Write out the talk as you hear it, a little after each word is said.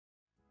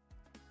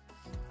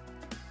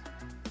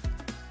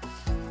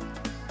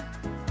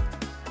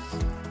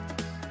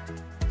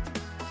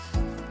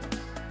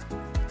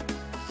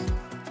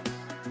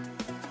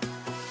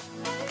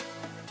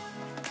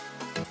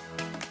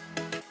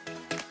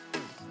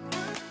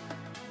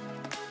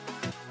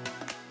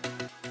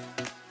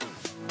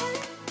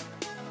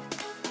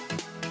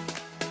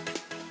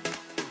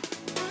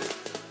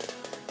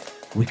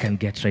we can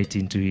get right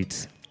into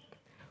it.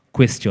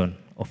 Question,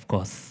 of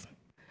course.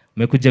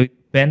 Umekuja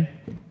with pen?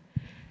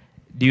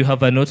 Do you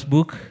have a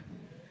notebook?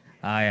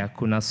 Aya,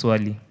 kuna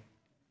swali.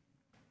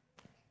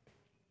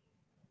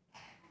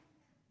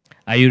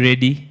 Are you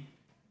ready?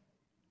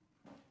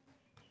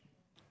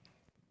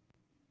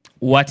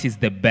 What is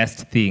the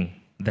best thing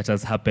that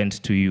has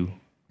happened to you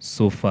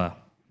so far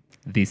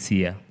this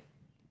year?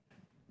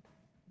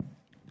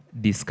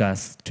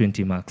 Discuss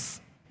 20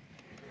 marks.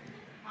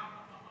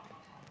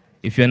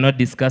 If you're not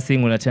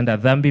discussing, unatenda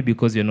dhambi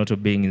because you're not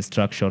obeying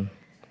instruction.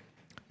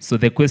 So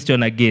the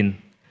question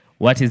again,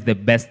 what is the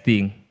best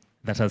thing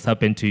that has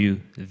happened to you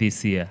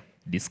this year?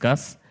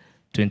 Discuss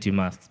 20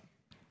 marks.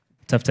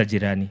 Tafuta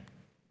jirani.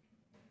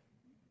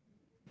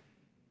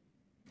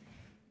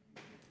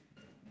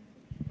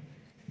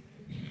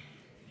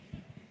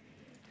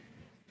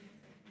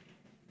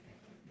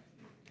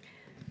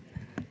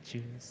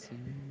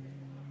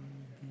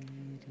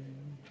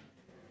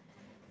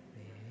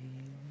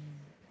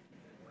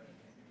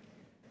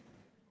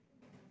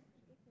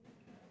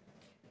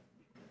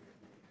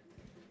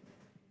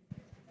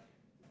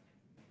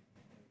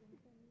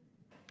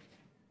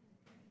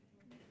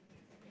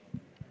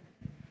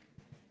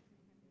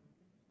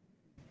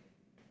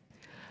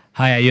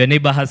 Haya, your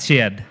neighbor has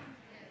shared.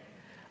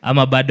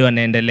 Ama bado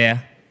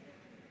anaendelea?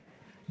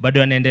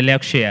 Bado anaendelea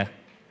kushare?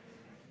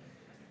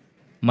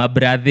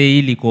 Mabrathe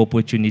ili kwa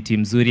opportunity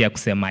mzuri ya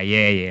kusema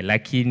yeye,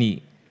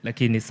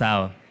 lakini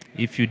sawa.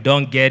 If you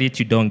don't get it,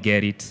 you don't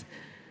get it.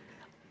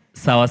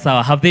 Sawa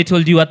sawa. Have they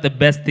told you what the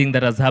best thing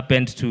that has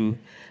happened to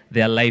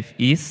their life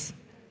is?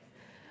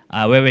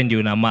 Wewe ndio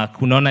una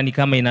mark. Unaona ni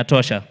kama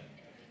inatosha?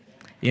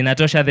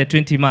 Inatosha the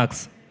 20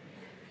 marks?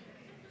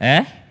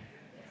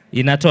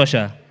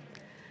 Inatosha?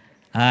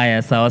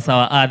 Aya, sawa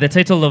sawa. The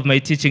title of my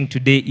teaching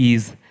today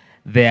is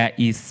There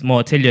is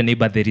More. Tell your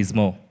neighbor there is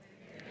more.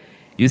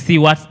 You see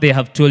what they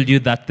have told you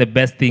that the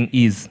best thing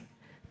is.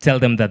 Tell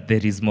them that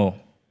there is more.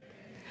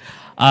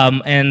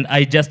 And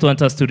I just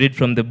want us to read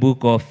from the book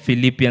of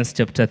Philippians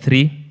chapter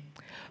 3,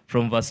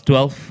 from verse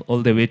 12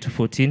 all the way to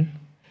 14.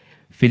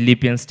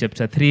 Philippians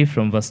chapter 3,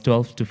 from verse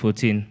 12 to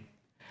 14.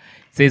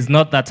 It says,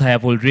 not that I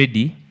have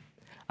already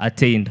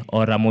attained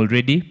or am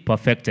already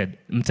perfected.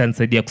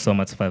 Mtanisaidia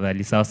kusoma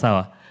tafadhali. Sawa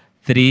sawa.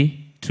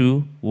 3,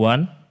 2,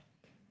 1.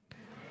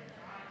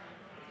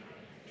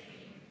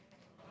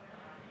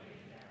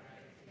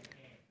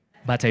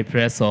 But I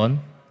press on,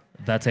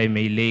 that I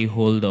may lay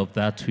hold of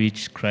that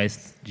which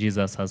Christ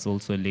Jesus has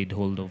also laid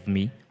hold of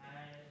me.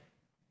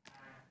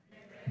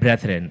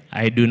 Brethren,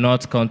 I do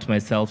not count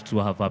myself to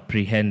have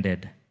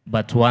apprehended,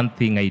 but one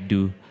thing I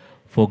do,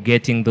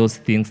 forgetting those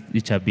things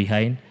which are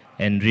behind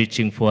and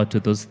reaching forward to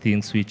those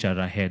things which are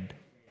ahead.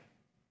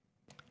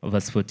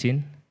 Verse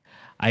 14.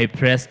 I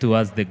press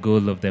towards the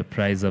goal of the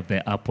prize of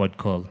the upward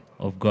call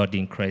of God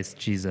in Christ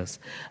Jesus.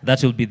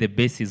 That will be the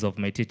basis of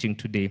my teaching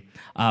today.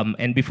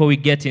 And before we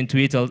get into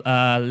it,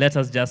 allow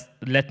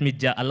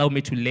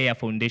me to lay a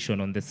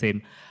foundation on the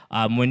same.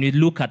 When you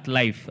look at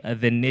life,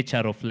 the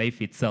nature of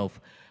life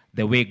itself,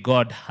 the way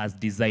God has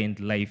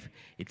designed life,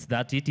 it's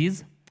that it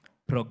is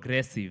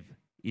progressive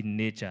in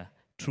nature.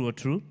 True or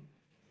true?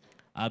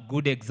 A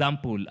good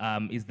example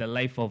is the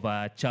life of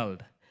a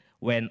child.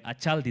 When a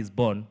child is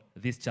born,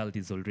 this child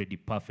is already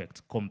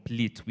perfect,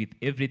 complete with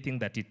everything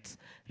that it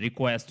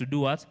requires to do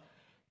what?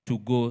 To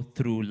go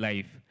through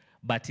life.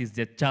 But is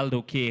the child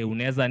okay?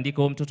 Unaweza andika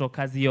huyo mtoto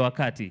kazi hiyo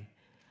wakati?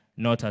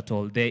 Not at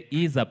all. There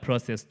is a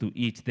process to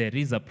it. There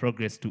is a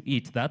progress to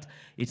it that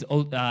it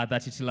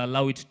will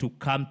allow it to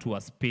come to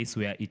a space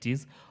where it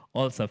is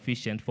all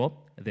sufficient for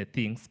the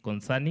things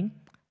concerning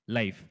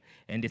life.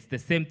 And it's the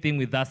same thing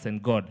with us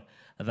and God.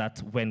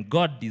 That when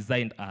God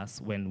designed us,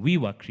 when we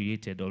were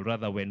created, or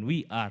rather when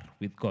we are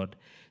with God,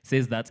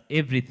 says that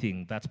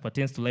everything that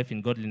pertains to life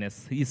in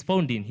godliness is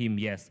found in him,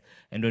 yes.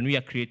 And when we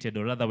are created,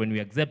 or rather when we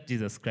accept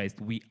Jesus Christ,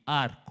 we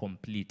are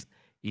complete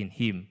in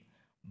him.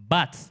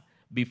 But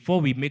before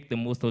we make the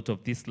most out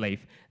of this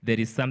life, there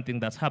is something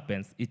that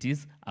happens. It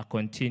is a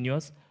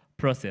continuous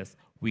process.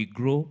 We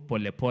grow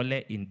pole pole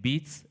in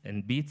beats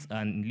and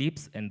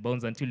leaps and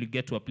bounds until we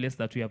get to a place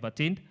that we have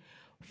attained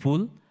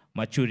full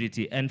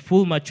maturity. And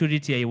full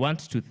maturity, I want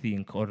to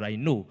think, or I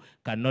know,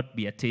 cannot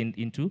be attained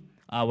into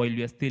while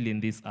we are still in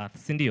this earth.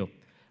 Sindio?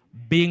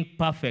 Being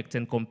perfect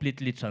and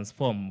completely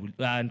transformed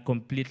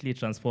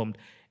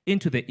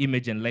into the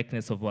image and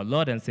likeness of our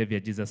Lord and Savior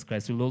Jesus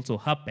Christ will also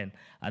happen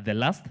at the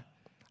last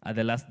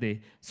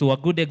day. So a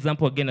good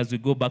example, again, as we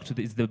go back to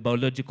this, is the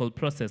biological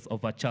process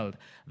of a child.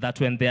 That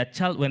when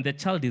the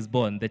child is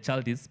born, the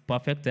child is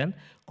perfect and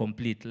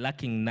complete,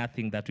 lacking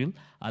nothing that will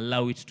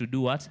allow it to do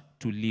what?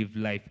 To live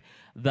life.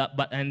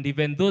 And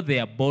even though they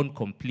are born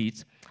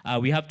complete,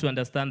 we have to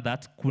understand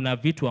that kuna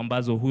vitu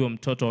ambazo huyo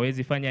mtoto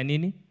hawezi fanya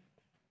nini?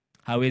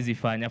 Hawezi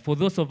fanya. For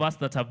those of us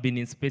that have been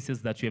in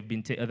spaces that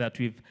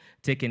we've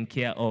taken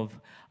care of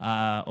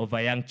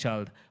a young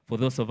child, for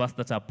those of us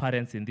that are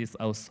parents in this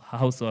house,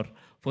 or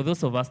for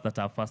those of us that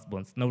are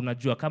firstborns. Na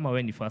unajua kama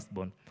wewe ni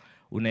firstborn,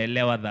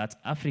 unaelewa that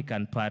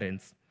African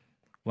parents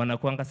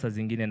wanakuanga saa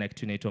zingine na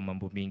kitu inaitwa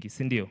mambo mingi,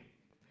 si ndio?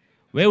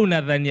 Wewe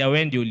unadhania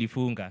wewe ndio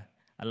ulifunga.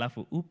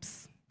 Alafu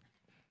oops.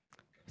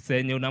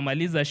 Senye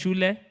unamaliza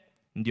shule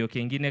ndio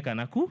kingine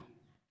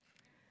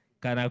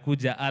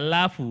kanakuja.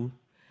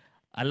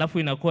 Alafu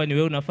inakuwa ni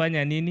wewe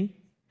unafanya nini?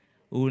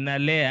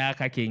 Unalea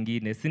aka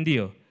kingine, si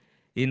ndio?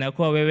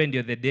 Inakuwa wewe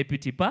ndio the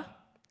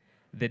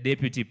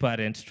deputy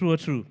parent. True or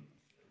true?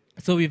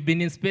 So we've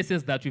been in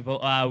spaces that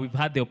we've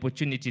had the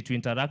opportunity to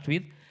interact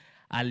with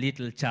a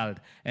little child.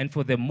 And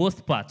for the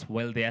most part,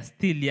 while they are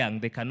still young,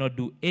 they cannot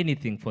do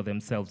anything for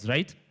themselves,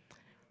 right?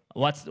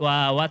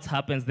 What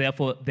happens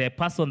therefore, the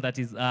person that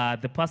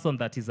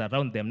is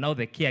around them, now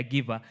the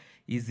caregiver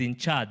is in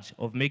charge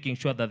of making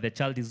sure that the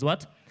child is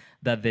what?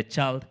 That the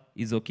child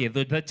is okay.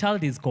 Though the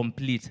child is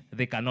complete,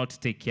 they cannot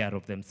take care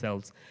of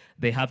themselves.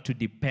 They have to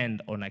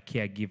depend on a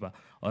caregiver,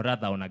 or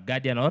rather on a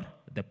guardian or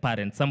the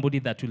parent, somebody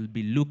that will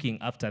be looking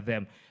after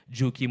them.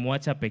 Juu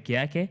kimwacha peke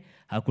yake,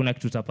 hakuna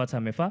kitu utapata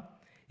amefa.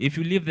 If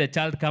you leave the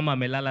child kama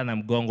amelala na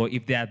mgongo,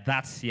 if they are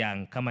that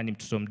young, kama ni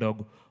mtoto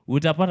mdogo,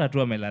 utapata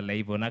tu amelala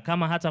hivyo. Na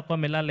kama hata kwa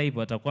amelala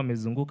hivyo, atakuwa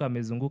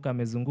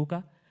amezunguka,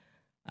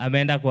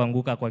 ameenda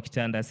kuanguka kwa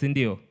kitanda, si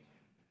ndio?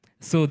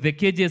 So the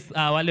cages,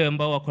 wale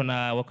ambao wako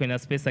na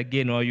space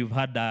again, or you've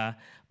had a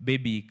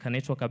baby,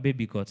 kanaitwa ka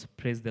baby cot.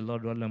 Praise the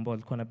Lord, wale ambao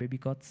walikuwa na baby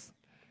cots.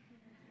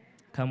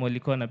 Kama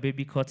walikuwa na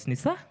baby cot ni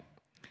sa?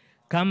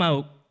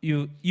 Kama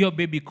your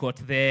baby cot,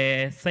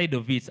 the side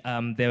of it,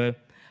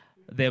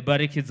 the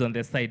barricades on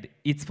the side,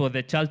 it's for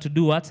the child to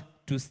do what?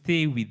 To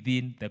stay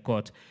within the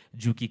cot.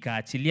 Juu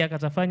kikaachilia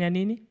katafanya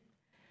nini?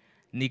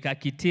 Ni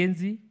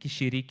kakitenzi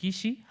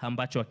kishirikishi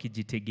ambacho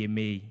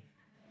hakijitegemei.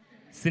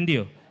 Si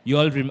ndio? You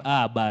all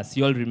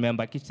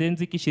remember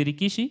kitenzi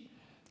kishirikishi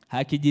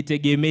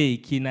hakijitegemei,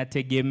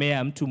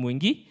 kinategemea mtu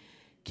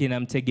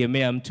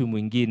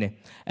mwingine.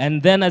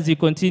 And then as you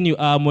continue,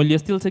 while you're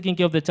still taking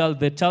care of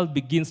the child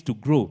begins to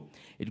grow.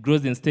 It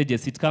grows in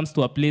stages. It comes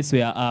to a place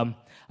where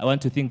I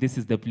want to think this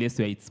is the place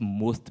where it's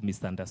most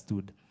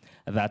misunderstood.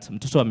 That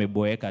mtoto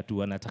ameboeka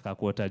tu anataka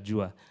kuota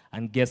jua.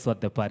 And guess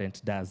what the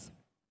parent does?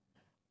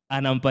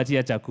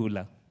 Anampatia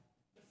chakula.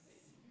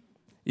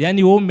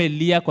 Yani wewe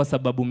umelia kwa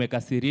sababu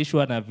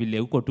umekasirishwa na vile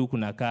huko tu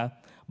kunakaa,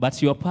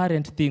 but your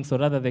parent thinks, or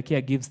rather the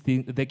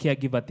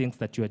caregiver thinks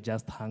that you are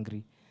just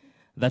hungry,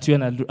 that you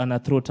are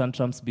throw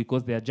tantrums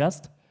because they are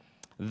just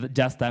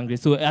hungry.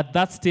 So at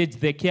that stage,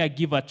 the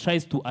caregiver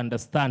tries to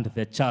understand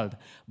the child,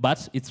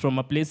 but it's from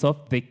a place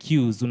of the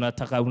cues.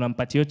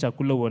 Unampatia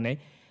chakula uone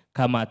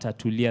kama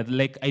atatulia.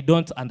 Like, I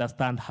don't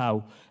understand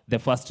how the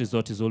first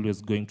resort is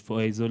always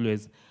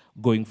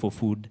going for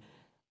food.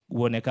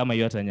 Uone kama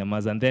yote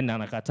nyamaza, and then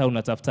anakataa,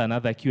 unatafuta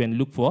another cue and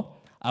look for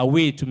a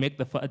way to make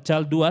the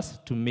child do us,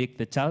 to make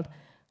the child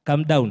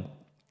calm down.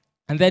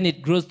 And then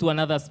it grows to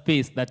another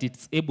space that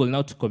it's able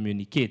now to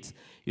communicate.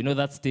 You know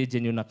that stage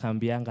and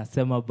unakambianga,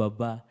 sema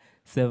baba,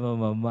 sema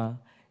mama,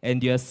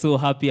 and you're so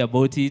happy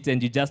about it,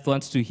 and you just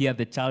want to hear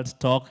the child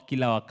talk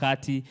kila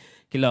wakati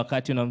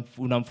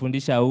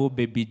unamfundisha, oh,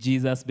 baby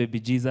Jesus,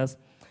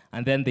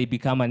 and then they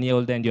become an year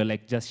older and you're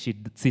like, just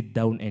sit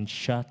down and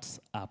shut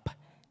up.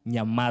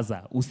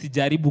 Nyamaza,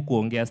 usijaribu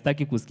kuongea,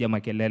 sitaki kusikia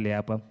makelele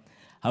hapa.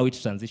 How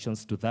it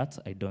transitions to that,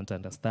 I don't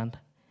understand.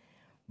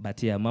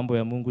 But yeah, mambo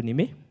ya Mungu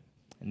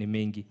ni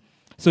mengi.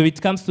 So it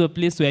comes to a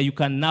place where you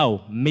can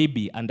now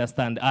maybe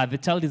understand. The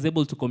child is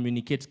able to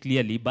communicate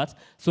clearly, but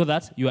so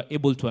that you are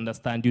able to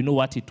understand. You know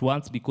what it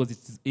wants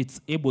because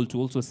it's able to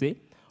also say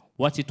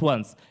what it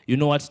wants. You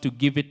know what to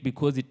give it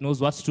because it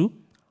knows what to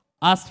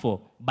ask for.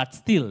 But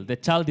still, the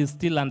child is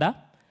still under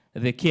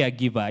the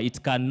caregiver.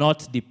 It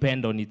cannot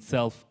depend on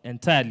itself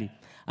entirely.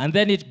 And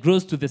then it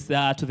grows to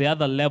the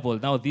other level.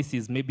 Now this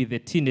is maybe the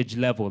teenage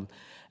level.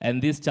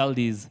 And this child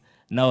is,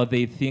 now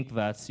they think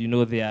that, you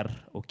know, they are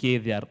okay,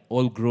 they are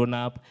all grown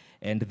up,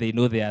 and they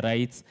know their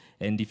rights.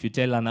 And if you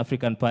tell an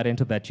African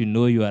parent that you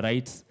know your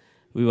rights,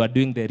 we were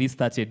doing the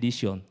restart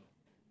edition.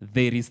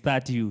 They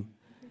restart you.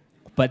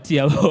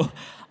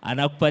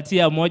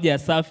 Anakupatia moja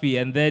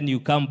safi, and then you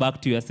come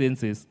back to your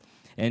senses.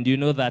 And you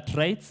know that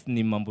rights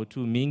ni mambo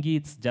tu mingi,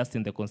 it's just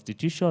in the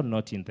constitution,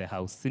 not in the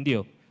house.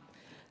 Sindio?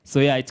 So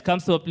yeah, it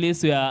comes to a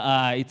place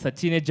where it's a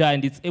teenager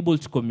and it's able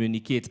to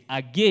communicate.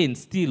 Again,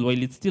 still,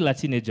 while it's still a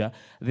teenager,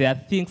 there are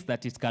things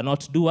that it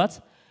cannot do what?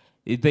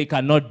 They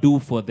cannot do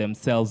for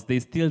themselves. They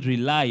still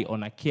rely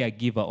on a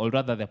caregiver, or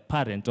rather the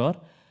parent or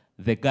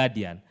the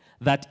guardian.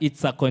 That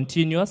it's a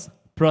continuous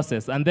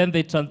process. And then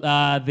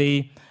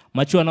they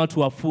mature now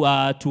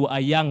to a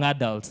young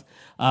adult.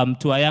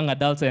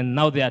 And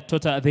now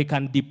they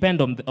can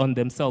depend on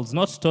themselves.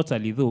 Not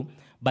totally though,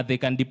 but they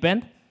can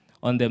depend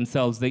on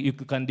themselves. You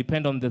can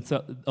depend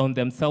on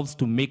themselves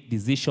to make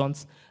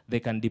decisions. They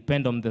can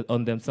depend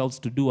on themselves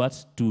to do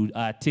what? To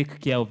take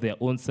care of their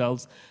own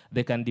selves.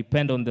 They can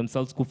depend on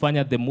themselves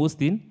kufanya the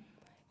most in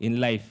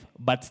life.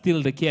 But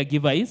still the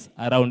caregiver is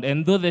around.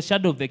 And though the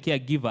shadow of the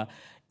caregiver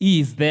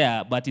is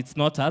there, but it's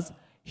not as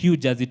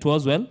huge as it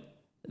was when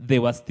they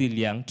were still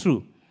young.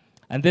 True.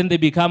 And then they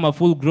become a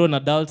full-grown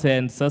adult,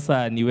 and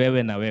sasa ni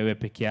wewe na wewe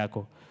peke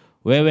yako.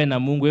 Wewe na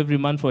Mungu, every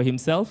man for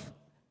himself.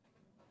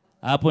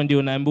 Hapo ndio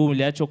unaambiwa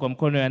uliachwa kwa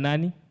mkono ya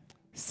nani?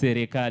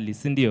 serikali,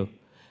 si ndio?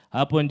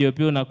 Hapo ndio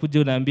pia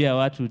unakuja unaambia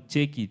watu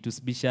cheki,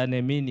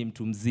 tusibishane, mimi ni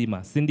mtu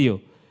mzima, si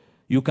ndio?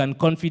 You can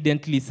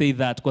confidently say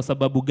that kwa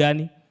sababu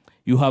gani?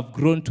 You have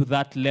grown to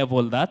that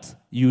level that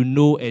you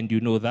know, and you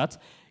know that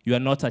you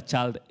are not a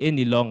child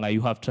any longer.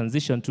 You have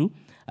transitioned to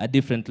a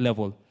different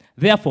level.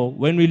 Therefore,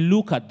 when we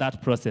look at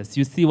that process,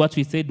 you see what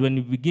we said when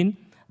we begin,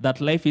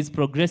 that life is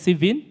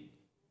progressive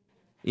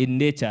in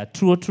nature.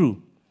 True or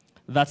true?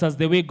 That as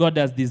the way God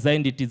has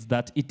designed it is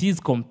that it is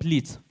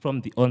complete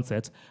from the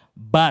onset,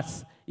 but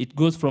it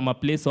goes from a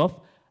place of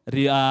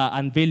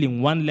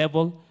unveiling one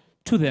level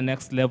to the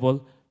next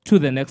level, to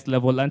the next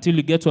level, until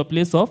you get to a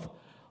place of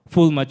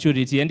full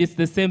maturity. And it's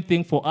the same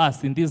thing for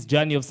us in this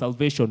journey of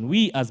salvation.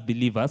 We as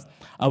believers,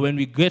 when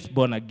we get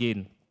born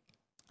again,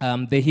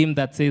 the hymn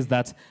that says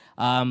that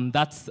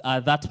that's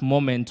that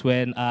moment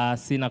when a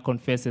sinner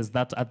confesses,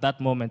 that at that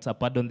moment a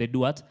pardon they do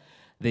what?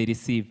 They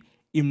receive.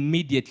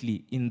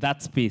 Immediately in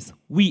that space,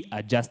 we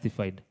are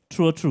justified.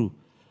 True or true?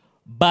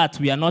 But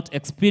we are not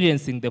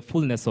experiencing the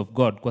fullness of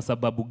God. Kwa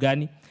sababu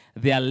gani?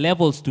 There are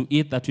levels to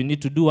it that we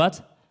need to do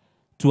what?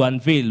 To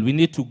unveil. We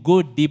need to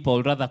go deeper,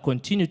 or rather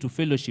continue to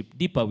fellowship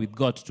deeper with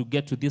God to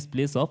get to this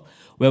place of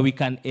where we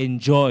can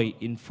enjoy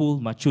in full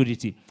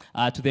maturity.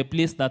 To the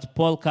place that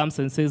Paul comes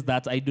and says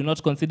that I do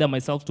not consider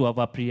myself to have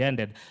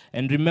apprehended.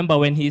 And remember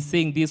when he's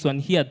saying this,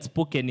 when he had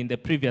spoken in the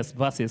previous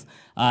verses,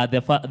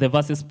 the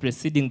verses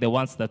preceding the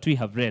ones that we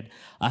have read,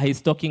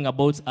 he's talking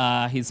about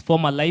his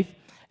former life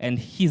and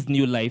his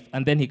new life.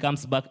 And then he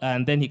comes back,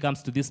 and then he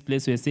comes to this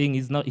place where he's saying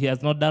he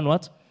has not done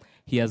what?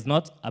 He has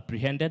not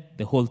apprehended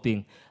the whole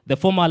thing. The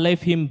former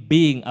life, him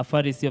being a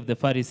Pharisee of the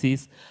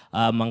Pharisees,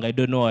 I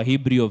don't know, a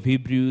Hebrew of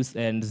Hebrews,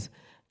 and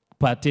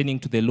pertaining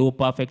to the law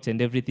perfect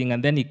and everything.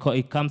 And then he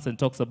comes and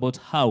talks about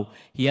how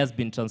he has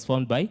been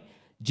transformed by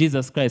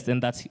Jesus Christ,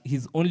 and that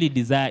his only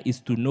desire is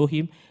to know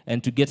him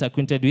and to get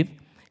acquainted with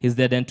his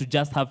dead and to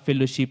just have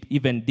fellowship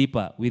even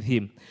deeper with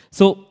him.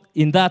 So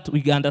in that,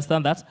 we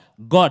understand that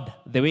God,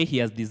 the way he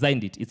has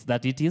designed it, it's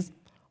that it is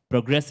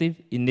progressive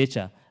in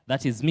nature.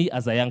 That is me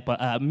as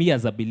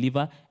a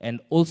believer, and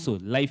also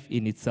life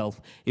in itself.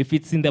 If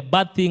it's in the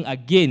bad thing,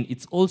 again,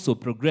 it's also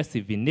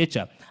progressive in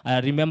nature. I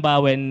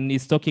remember when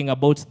he's talking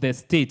about the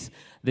state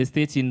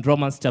in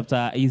Romans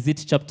chapter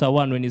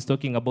 1, when he's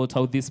talking about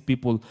how these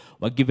people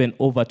were given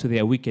over to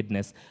their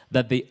wickedness,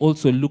 that they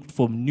also looked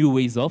for new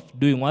ways of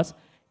doing what?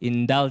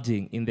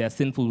 Indulging in their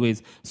sinful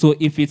ways. So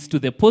if it's to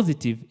the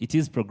positive, it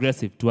is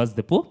progressive towards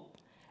the poor.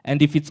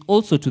 And if it's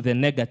also to the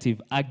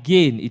negative,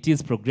 again, it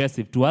is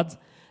progressive towards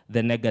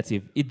the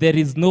negative. There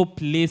is no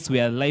place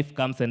where life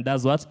comes and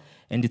does what?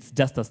 And it's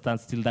just a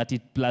standstill, that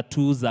it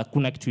plateaus,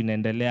 hakuna kitu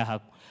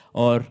inaendelea,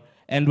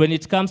 and when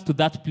it comes to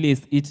that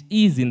place, it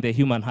is in the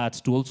human heart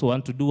to also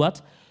want to do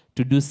what?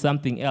 To do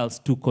something else,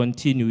 to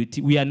continue it.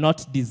 We are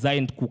not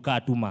designed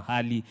kukaa tu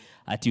mahali,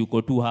 ati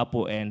uko tu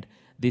hapo and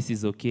this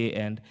is okay,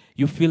 and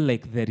you feel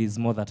like there is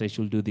more that I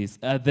should do this.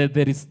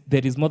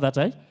 There is more that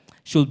I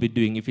should be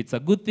doing. If it's a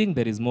good thing,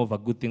 there is more of a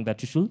good thing that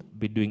you should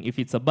be doing. If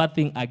it's a bad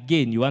thing,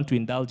 again, you want to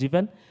indulge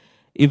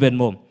even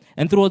more.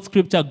 And throughout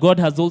Scripture, God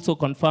has also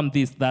confirmed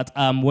this, that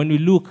when we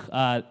look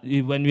at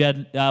the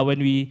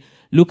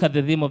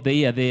theme of the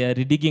year, the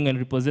redigging and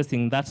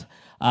repossessing, that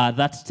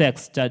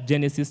text,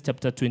 Genesis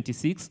chapter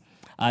 26,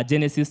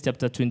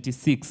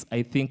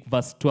 I think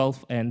verse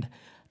 12 and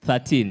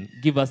 13.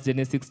 Give us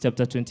Genesis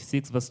chapter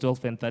 26, verse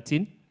 12 and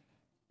 13.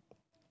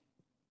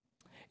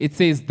 It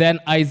says, then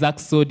Isaac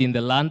sowed in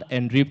the land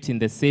and reaped in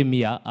the same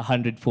year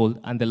 100-fold,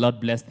 and the Lord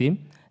blessed him.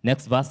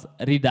 Next verse,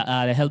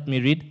 help me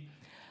read.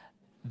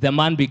 The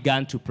man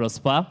began to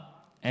prosper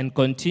and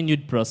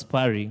continued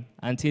prospering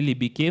until he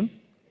became,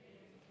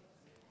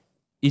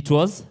 it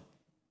was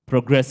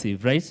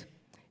progressive, right?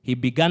 He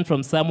began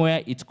from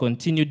somewhere, it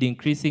continued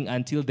increasing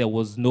until there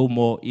was no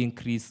more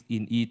increase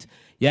in it.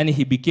 Yani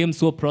he became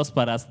so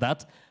prosperous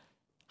that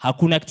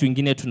hakuna kitu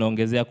ingine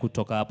tunaongezea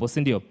kutoka hapo,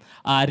 si ndio?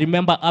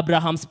 Remember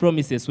Abraham's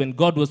promises when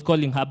God was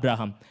calling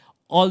Abraham.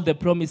 All the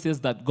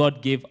promises that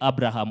God gave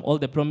Abraham, all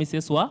the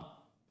promises were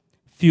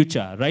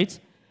future, right?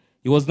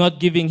 He was not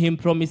giving him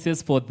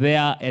promises for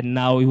there and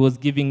now. He was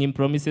giving him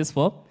promises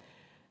for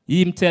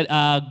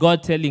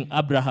God telling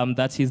Abraham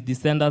that his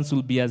descendants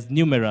will be as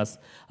numerous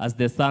as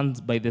the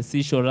sands by the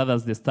seashore, rather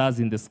as the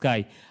stars in the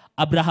sky.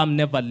 Abraham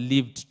never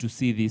lived to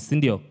see this,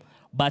 Indio.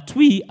 But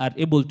we are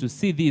able to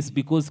see this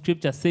because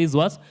Scripture says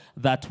what?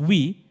 That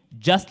we,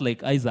 just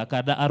like Isaac,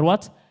 are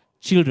what?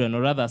 Children,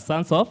 or rather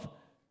sons of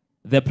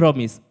the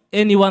promise.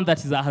 Anyone that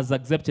has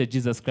accepted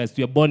Jesus Christ,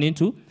 we are born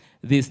into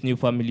this new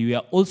family. We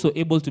are also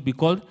able to be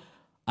called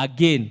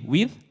again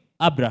with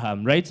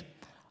Abraham, right?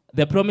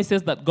 The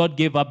promises that God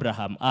gave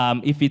Abraham,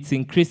 if it's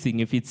increasing,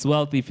 if it's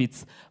wealth, if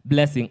it's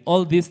blessing,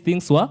 all these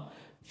things were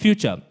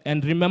future.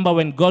 And remember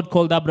when God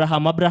called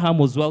Abraham, Abraham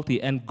was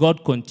wealthy and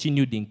God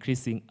continued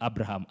increasing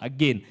Abraham.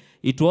 Again,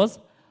 it was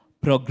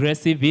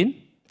progressive in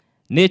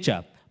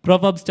nature.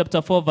 Proverbs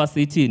chapter 4 verse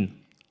 18.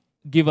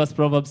 Give us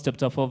Proverbs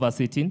chapter 4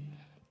 verse 18.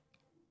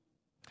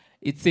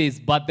 It says,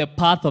 but the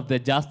path of the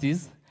just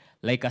is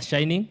like a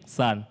shining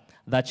sun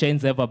that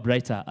shines ever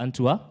brighter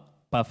unto a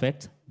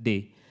perfect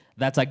day.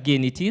 That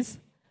again, it is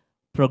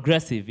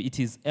progressive. It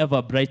is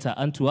ever brighter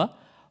unto a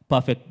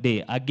perfect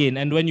day. Again,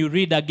 and when you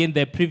read again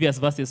the previous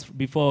verses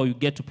before you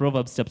get to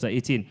Proverbs chapter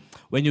 18,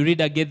 when you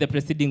read again the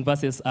preceding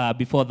verses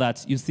before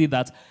that, you see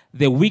that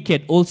the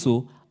wicked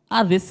also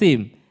are the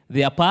same.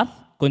 Their path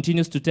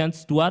continues to tend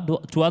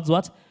towards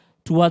what?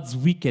 Towards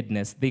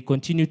wickedness. They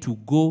continue to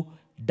go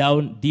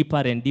down deeper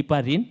and deeper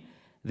in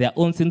their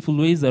own sinful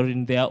ways or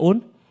in their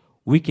own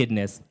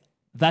wickedness.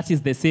 That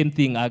is the same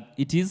thing.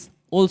 It is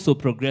also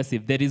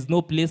progressive. There is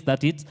no place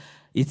that it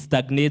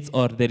stagnates,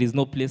 or there is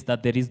no place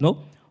that there is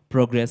no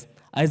progress.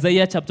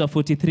 Isaiah chapter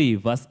 43,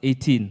 verse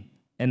 18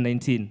 and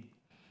 19.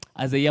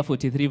 Isaiah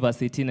 43,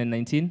 verse 18 and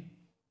 19.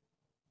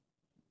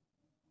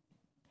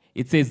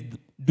 It says,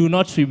 do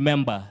not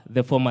remember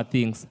the former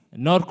things,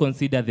 nor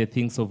consider the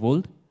things of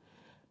old.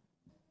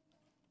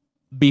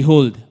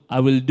 Behold, I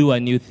will do a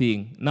new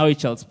thing. Now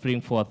it shall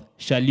spring forth.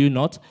 Shall you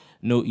not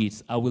know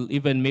it? I will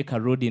even make a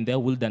road in the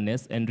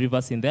wilderness and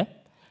rivers in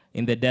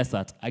the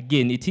desert.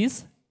 Again, it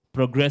is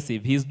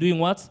progressive. He's doing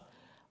what?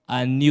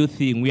 A new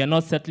thing. We are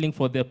not settling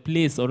for the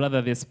place, or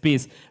rather the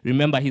space.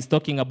 Remember, he's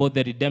talking about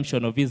the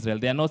redemption of Israel.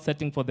 They are not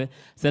settling for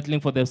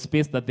the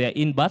space that they are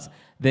in, but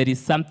there is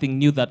something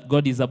new that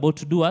God is about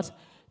to do what?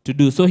 To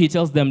do. So he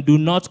tells them, do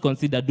not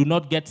consider, do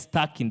not get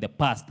stuck in the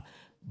past.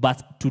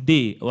 But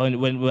today,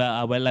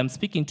 while I'm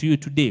speaking to you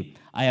today,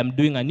 I am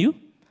doing a new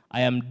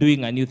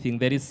thing.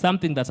 There is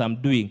something that I'm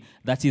doing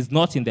that is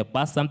not in the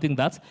past, something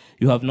that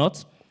you have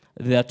not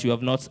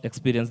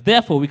experienced.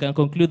 Therefore, we can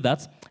conclude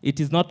that it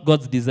is not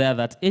God's desire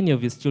that any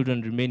of his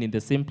children remain in the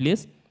same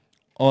place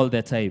all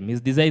the time. His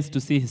desire is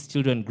to see his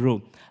children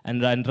grow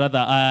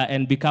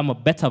and become a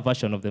better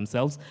version of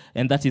themselves,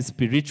 and that is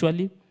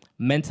spiritually,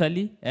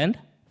 mentally, and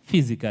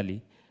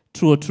physically.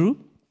 True or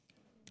true?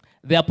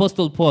 The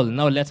Apostle Paul,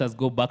 now let us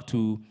go back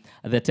to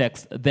the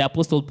text. The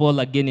Apostle Paul,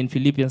 again in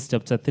Philippians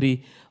chapter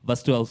 3,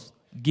 verse 12,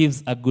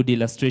 gives a good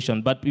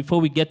illustration. But before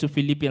we get to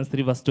Philippians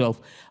 3, verse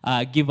 12,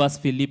 give us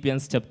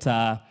Philippians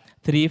chapter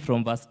 3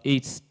 from verse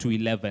 8 to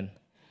 11.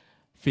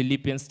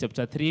 Philippians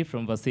chapter 3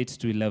 from verse 8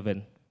 to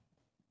 11.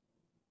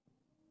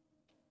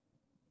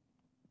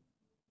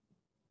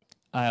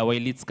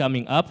 While it's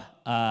coming up,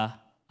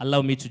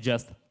 allow me to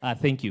just,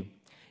 thank you.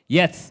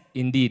 Yes,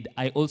 indeed,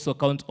 I also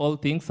count all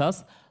things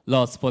as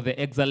loss for the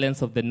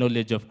excellence of the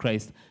knowledge of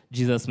Christ,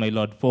 Jesus my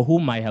Lord, for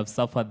whom I have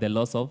suffered the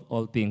loss of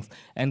all things,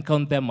 and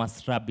count them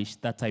as rubbish,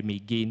 that I may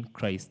gain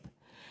Christ,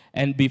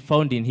 and be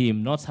found in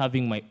him, not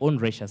having my own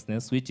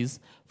righteousness, which is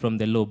from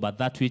the law, but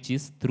that which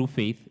is through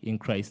faith in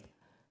Christ.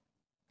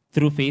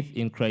 Through faith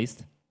in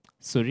Christ,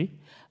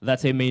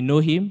 that I may know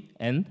him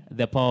and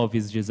the power of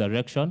his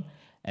resurrection,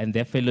 and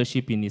their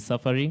fellowship in his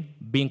suffering,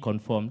 being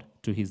conformed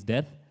to his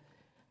death,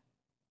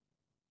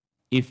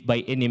 if by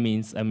any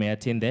means I may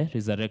attain the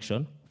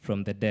resurrection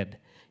from the dead.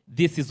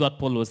 This is what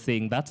Paul was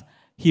saying, that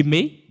he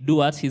may do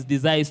what? His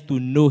desire is to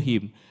know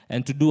him,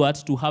 and to do what?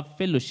 To have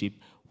fellowship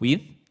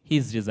with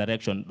his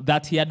resurrection,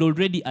 that he had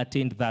already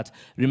attained that.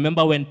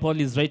 Remember, when Paul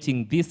is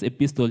writing this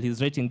epistle,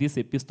 he's writing this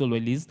epistle while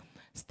he's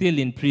still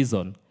in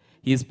prison.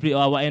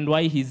 And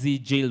why is he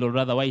jailed, or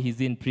rather why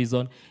he's in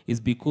prison, is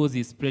because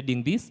he's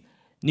spreading this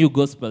new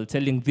gospel,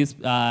 spreading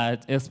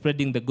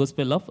the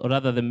gospel of, or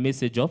rather the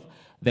message of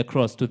the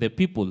cross to the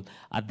people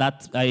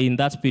in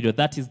that period.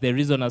 That is the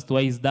reason as to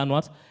why he's done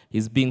what?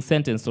 He's being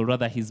sentenced, or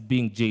rather he's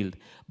being jailed.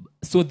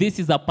 So this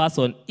is a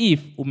person,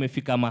 if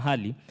umefika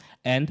mahali,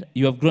 and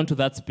you have grown to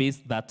that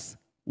space that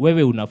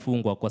wewe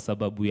unafungwa kwa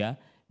sababu ya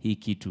hii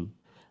kitu,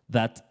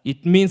 that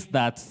it means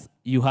that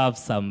you have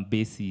some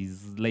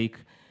basis, like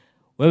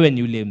wewe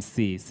ni ule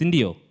msee, si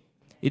ndio?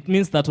 It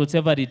means that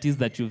whatever it is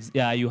that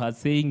you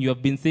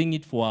have been saying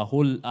it for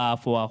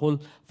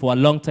a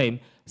long time,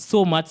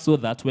 so much so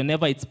that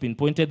whenever it's been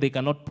pointed, they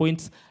cannot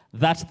point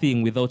that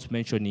thing without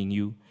mentioning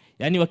you.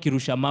 Yani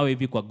wakirusha mawe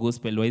hivi kwa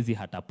gospel, waizi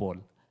hata Paul.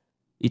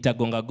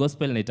 Itagonga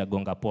gospel na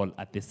itagonga Paul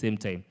at the same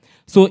time.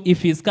 So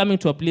if he's coming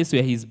to a place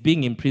where he's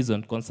being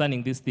imprisoned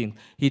concerning this thing,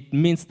 it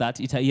means that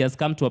he has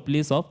come to a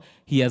place of,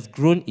 he has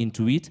grown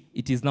into it.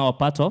 It is now a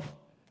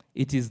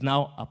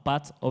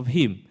part of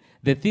him.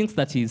 The things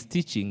that he is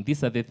teaching,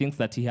 these are the things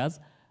that he has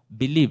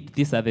believed.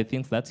 These are the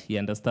things that he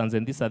understands,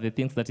 and these are the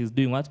things that he's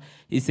doing what?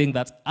 He's saying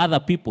that other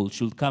people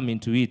should come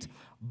into it.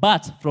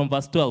 But from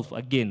verse 12,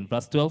 again,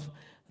 verse 12,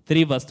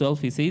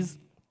 he says,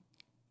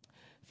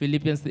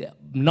 Philippians,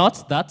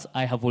 not that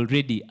I have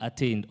already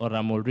attained or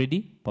am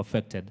already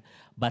perfected,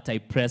 but I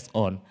press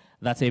on,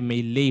 that I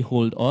may lay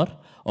hold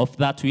of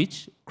that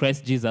which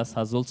Christ Jesus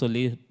has also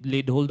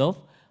laid hold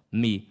of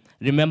me.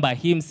 Remember,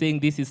 him saying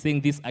this, is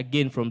saying this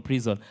again from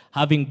prison,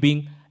 having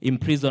been in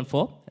prison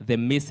for the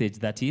message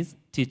that he's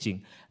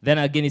teaching. Then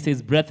again he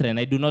says, brethren,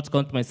 I do not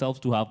count myself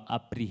to have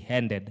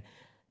apprehended.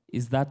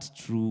 Is that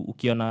true?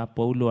 Ukiona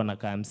Paulo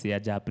anakaa msee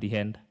haja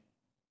apprehend.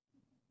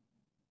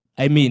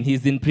 I mean,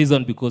 he's in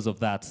prison because of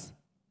that.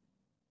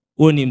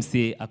 Oni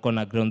msee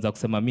akona grounds za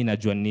kusema mimi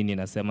najua nini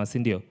nasema, si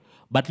ndio?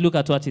 But look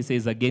at what he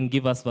says again.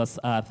 Give us verse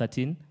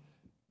 13.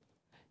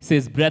 It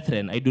says,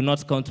 brethren, I do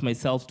not count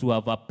myself to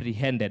have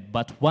apprehended,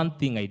 but one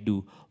thing I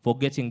do,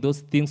 forgetting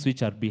those things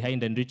which are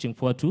behind and reaching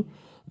forward to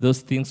those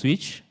things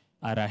which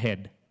are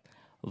ahead.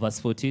 Verse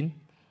 14,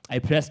 I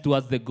press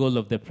towards the goal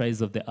of the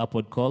prize of the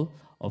upward call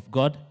of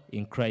God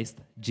in Christ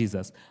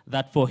Jesus.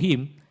 That for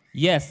him,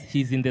 yes,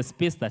 he's in the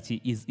space that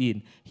he is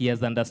in. He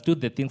has understood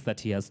the things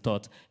that he has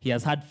taught. He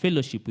has had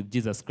fellowship with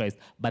Jesus Christ.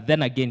 But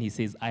then again, he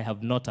says, I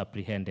have not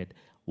apprehended.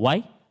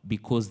 Why?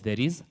 Because there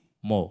is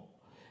more.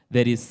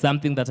 There is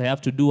something that I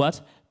have to do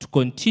what? To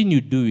continue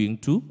doing,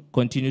 to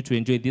continue to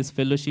enjoy this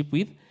fellowship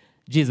with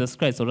Jesus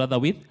Christ, or rather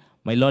with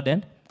my Lord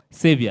and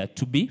Savior,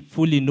 to be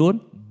fully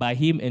known by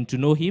him and to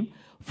know him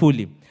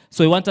fully.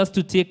 So I want us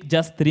to take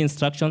just 3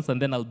 instructions,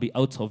 and then I'll be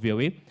out of your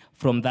way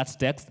from that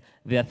text.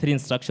 There are 3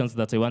 instructions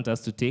that I want us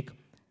to take.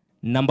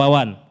 Number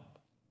 1,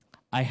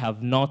 I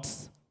have not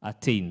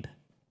attained.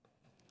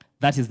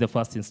 That is the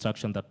first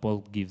instruction that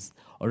Paul gives.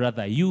 Or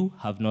rather, you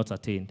have not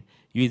attained.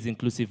 You is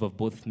inclusive of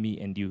both me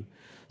and you.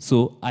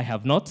 So I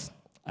have not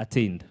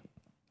attained.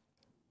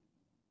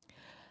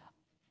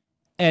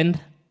 And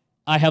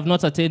I have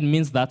not attained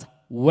means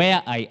that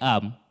where I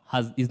am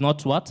is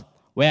not what?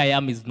 Where I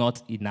am is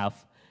not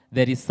enough.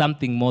 There is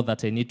something more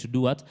that I need to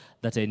do what?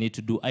 That I need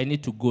to do. I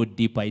need to go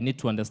deeper. I need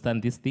to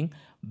understand this thing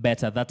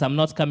better. That I'm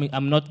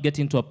not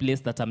getting to a place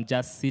that I'm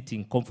just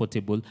sitting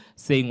comfortable,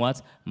 saying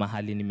what?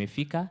 Mahali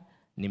nimefika,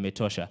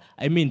 nimetosha.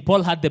 I mean,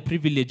 Paul had the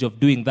privilege of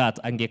doing that.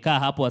 Angekaa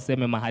hapo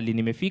aseme mahali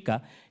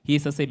nimefika, hii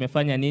sasa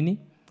imefanya nini?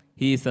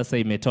 Hii sasa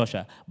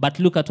imetosha. But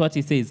look at what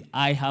he says.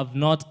 I have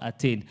not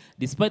attained.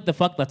 Despite the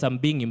fact that I'm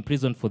being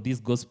imprisoned for this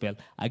gospel,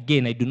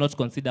 again, I do not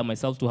consider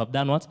myself to have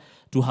done what?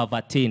 To have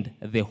attained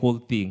the whole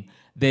thing.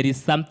 There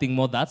is something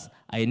more that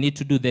I need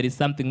to do. There is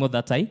something more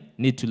that I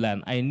need to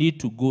learn. I need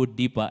to go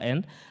deeper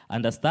and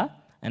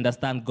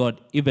understand God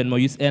even more.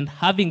 And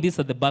having this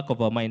at the back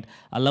of our mind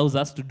allows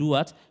us to do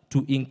what?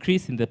 To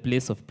increase in the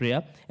place of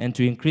prayer and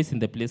to increase in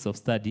the place of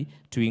study,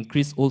 to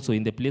increase also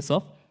in the place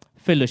of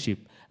fellowship.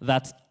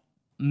 That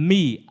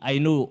me, I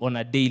know on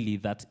a daily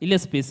that ile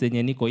space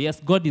yenye niko,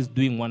 yes, God is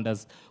doing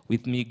wonders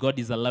with me. God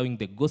is allowing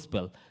the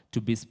gospel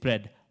to be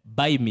spread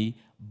by me,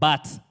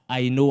 but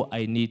I know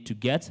I need to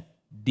get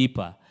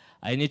deeper.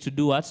 I need to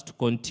do what? To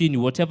continue.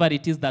 Whatever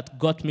it is that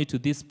got me to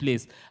this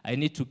place, I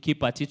need to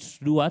keep at it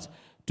to do what?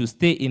 To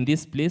stay in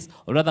this place,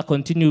 or rather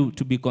continue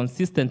to be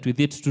consistent with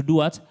it to do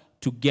what?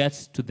 To get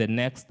to the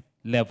next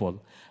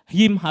level.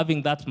 Him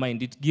having that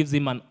mind, it gives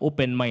him an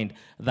open mind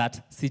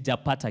that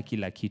sijapata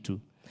kila kitu.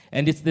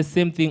 And it's the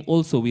same thing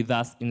also with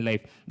us in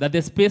life. That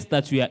the space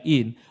that we are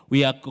in,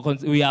 we are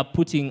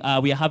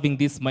having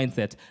this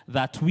mindset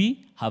that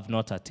we have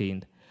not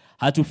attained.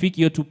 Hatufiki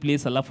hiyo tu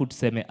place alafu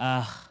tuseme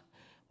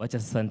wacha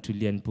sasa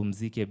nitulie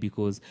nipumzike,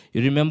 because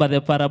you remember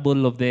the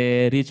parable of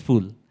the rich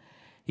fool.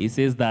 He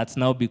says that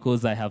now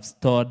because I have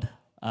stored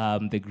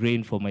the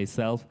grain for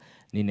myself,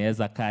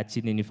 ninaweza kaa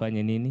chini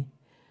nifanye nini?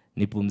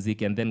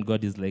 Nipumzike. And then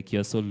God is like,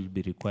 your soul will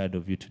be required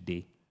of you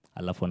today.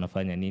 Alafu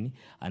anafanya nini?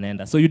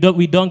 Anaenda. So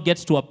we don't get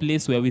to a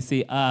place where we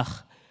say,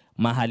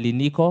 mahali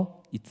niko,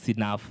 it's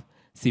enough.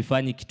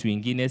 Sifanyi kitu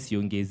ingine,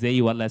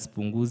 siongezei wala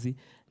sipunguzi,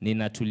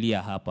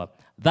 ninatulia hapa.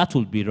 That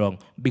will be wrong,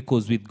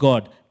 because with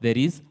God, there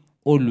is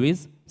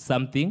always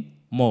something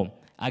more.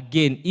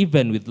 Again,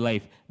 even with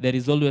life, there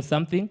is always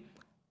something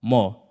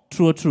more.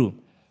 True.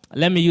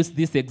 Let me use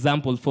this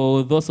example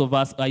for those of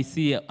us. I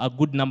see a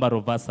good number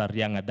of us are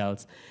young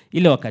adults.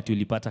 Ile wakati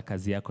ulipata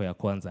kazi yako ya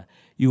kwanza,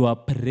 you are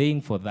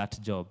praying for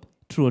that job.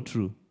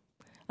 True.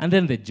 And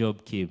then the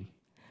job came.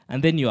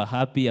 And then you are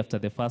happy after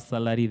the first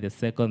salary, the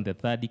second, the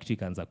third, kitu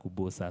ikaanza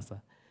kubo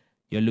sasa.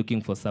 You're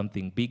looking for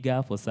something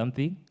bigger, for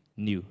something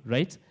new,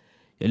 right?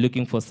 You're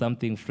looking for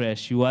something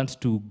fresh. You want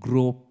to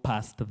grow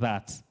past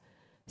that.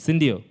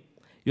 Sindio?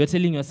 You're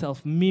telling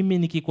yourself, mimi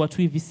nikikuwa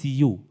tu hivi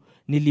CU,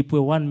 nilipwe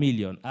 1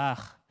 million.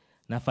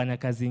 Nafanya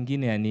kazi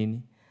ingine ya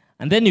nini?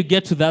 And then you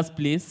get to that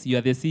place, you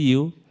are the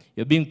CEO,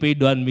 you're being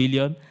paid 1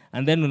 million,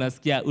 and then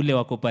unasikia ule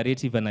wa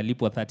cooperative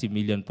analipwa 30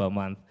 million per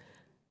month.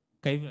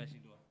 Kaivi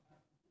nashindwa.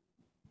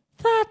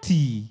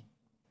 30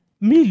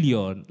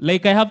 million?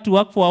 Like I have to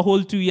work for a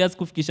whole 2 years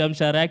kufikisha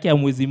mshahara yake ya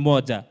mwezi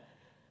moja.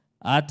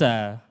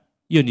 Hata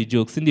hiyo ni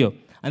jokes, ndio?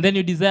 And then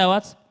you desire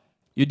what?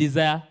 You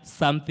desire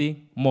something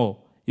more.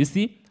 You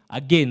see?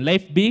 Again,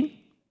 life being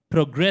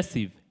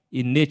progressive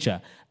in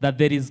nature, that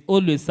there is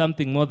always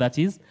something more that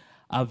is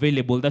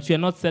available, that we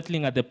are not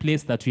settling at the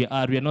place that we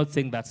are. We are not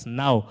saying that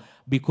now,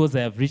 because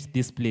I have reached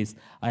this place,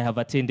 I have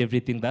attained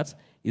everything that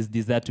is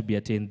desired to be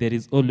attained. There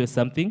is always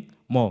something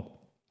more.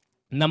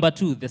 Number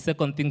 2, the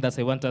second thing that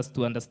I want us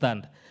to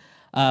understand,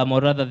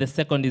 or rather the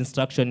second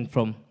instruction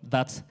from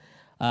that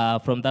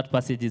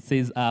passage, it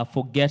says,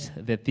 forget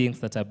the things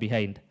that are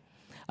behind.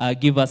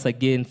 Give us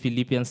again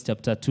Philippians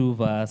chapter 2,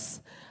 verse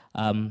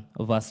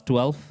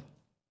 12.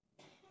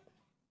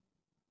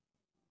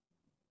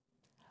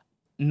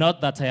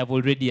 Not that I have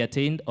already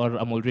attained or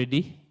am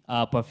already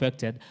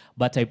perfected,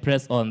 but I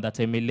press on that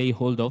I may lay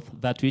hold of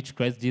that which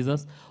Christ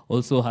Jesus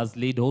also has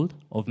laid hold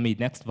of me.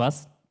 Next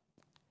verse.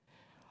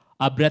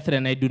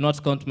 Brethren, I do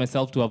not count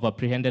myself to have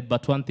apprehended,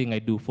 but one thing I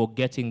do,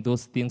 forgetting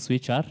those things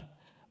which are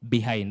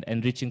behind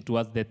and reaching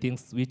towards the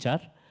things which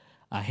are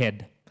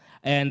ahead.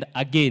 And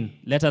again,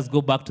 let us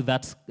go back to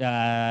that.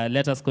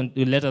 Let us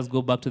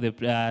go back to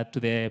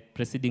the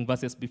preceding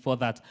verses before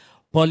that.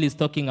 Paul is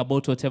talking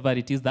about whatever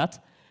it is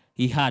that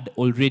he had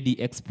already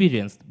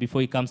experienced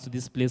before he comes to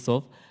this place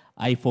of,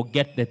 I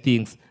forget the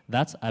things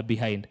that are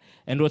behind.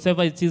 And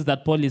whatever it is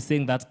that Paul is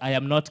saying, that I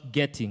am not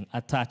getting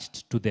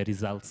attached to the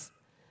results.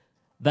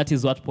 That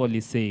is what Paul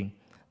is saying,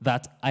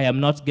 that I am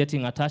not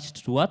getting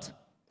attached to what?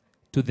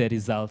 To the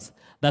results.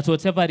 That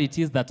whatever it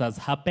is that has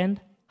happened.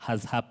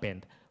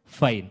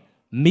 Fine.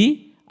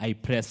 Me, I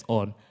press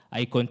on.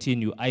 I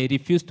continue. I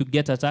refuse to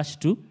get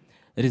attached to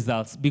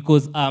results.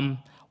 Because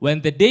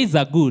when the days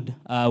are good,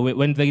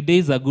 when the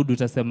days are good,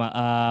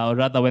 or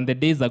rather when the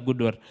days are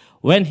good, or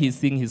when he's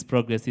seeing his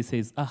progress, he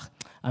says,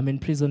 I'm in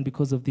prison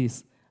because of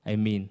this. I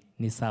mean,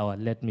 Nisawa,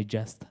 let me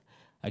just,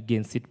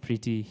 again, sit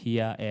pretty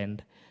here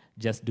and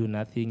just do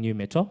nothing. You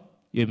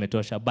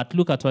metosha. But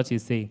look at what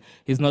he's saying.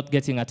 He's not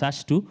getting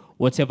attached to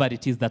whatever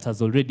it is that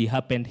has already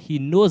happened. He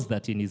knows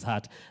that in his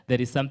heart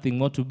there is something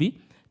more to be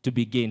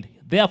gained.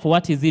 Therefore,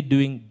 what is he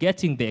doing?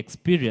 Getting the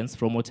experience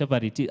from whatever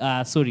it is,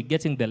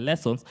 getting the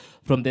lessons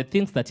from the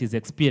things that he's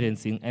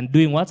experiencing and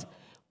doing what?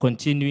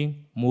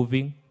 Continuing,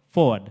 moving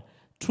forward.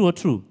 True or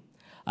true?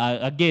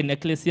 Again,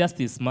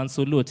 Ecclesiastes,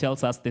 Mansolo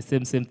tells us the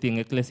same thing.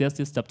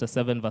 Ecclesiastes chapter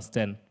 7, verse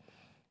 10.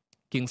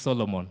 King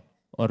Solomon,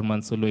 or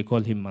Mansolo, we call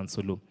him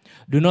Mansolo.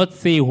 Do not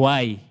say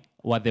why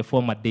were the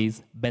former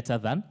days better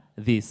than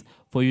this,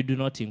 for you do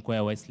not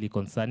inquire wisely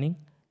concerning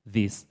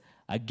this.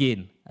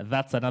 Again,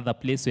 that's another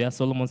place where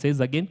Solomon says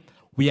again,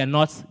 we are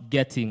not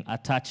getting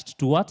attached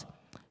to what?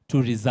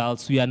 To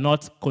results. We are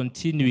not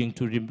continuing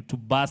to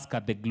bask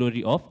at the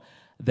glory of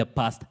the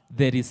past.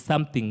 There is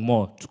something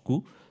more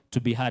to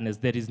be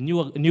harnessed. There is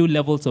new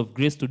levels of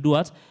grace to do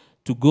what?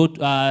 To go.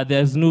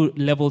 There's new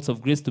levels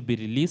of grace to be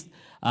released.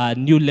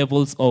 New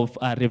levels of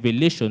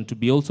revelation to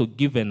be also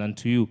given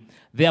unto you.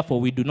 Therefore,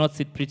 we do not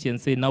sit pretty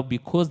and say, now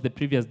because the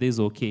previous day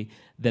is okay,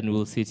 then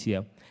we'll sit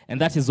here.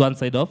 And that is one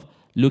side of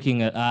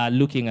looking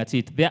at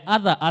it. The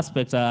other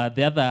aspect,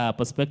 the other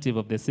perspective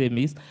of the same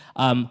is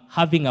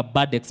having a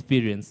bad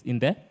experience in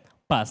the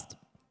past.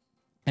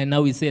 And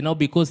now we say, now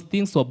because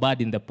things were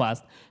bad in the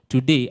past,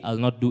 today I'll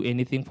not do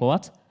anything for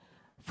what?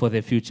 For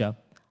the future.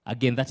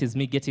 Again, that is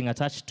me getting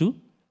attached to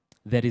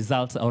the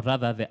results, or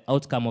rather the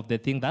outcome of the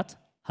thing that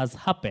has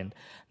happened.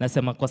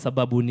 Nasema kwa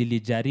sababu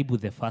nilijaribu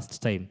the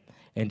first time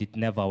and it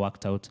never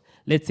worked out.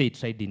 Let's say I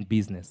tried in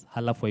business,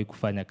 halafu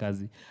haikufanya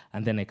kazi,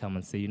 and then I come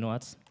and say, you know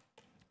what?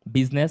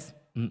 Business,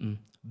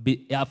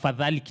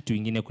 afadhali kitu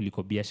ingine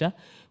kuliko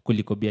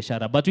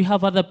biashara. But we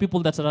have other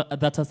people that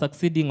are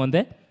succeeding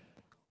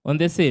on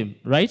the same,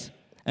 right?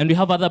 And we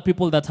have other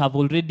people that have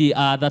already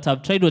that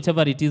have tried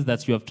whatever it is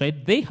that you have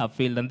tried. They have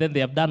failed, and then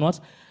they have done what?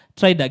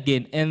 Tried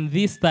again. And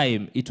this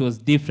time it was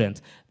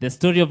different. The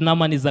story of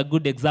Naaman is a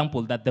good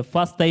example that the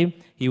first time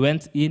he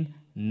went in,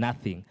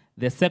 nothing.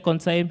 The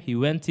second time he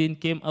went in,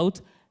 came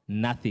out,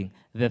 nothing.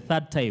 The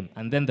third time,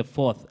 and then the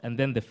fourth, and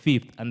then the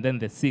fifth, and then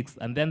the sixth,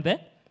 and then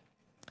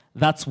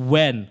that's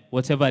when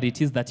whatever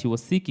it is that he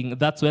was seeking,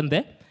 that's when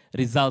the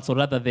results, or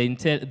rather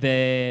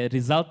the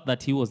result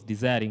that he was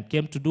desiring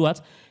came to do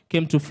what?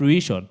 Came to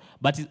fruition.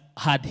 But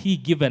had he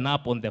given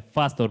up on the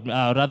first, or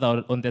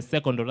rather on the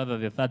second, or rather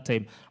the third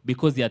time,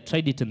 because he had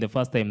tried it in the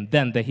first time,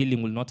 then the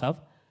healing will not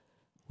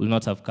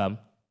have come.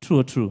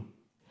 True.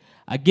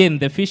 Again,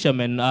 the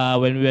fishermen,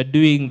 when we were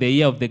doing the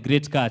year of the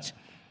great catch,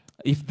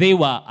 if they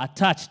were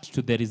attached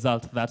to the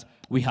result that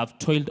we have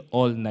toiled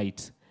all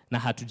night na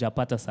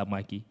hatujapata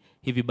samaki,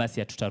 hivi basi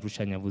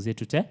hatutarusha nyavu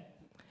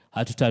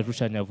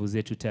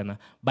zetu tena.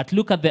 But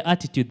look at the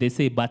attitude. They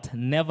say, but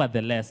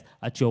nevertheless,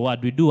 at your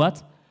word, we do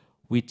what?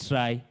 We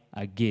try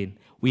again.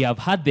 We have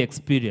had the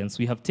experience.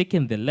 We have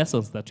taken the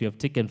lessons that we have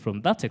taken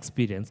from that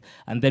experience,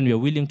 and then we are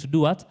willing to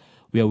do what?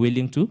 We are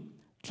willing to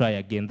try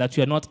again. That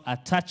we are not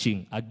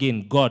attaching,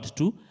 again, God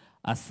to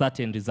a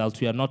certain result.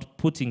 We are not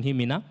putting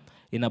him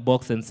in a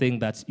box and saying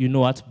that, you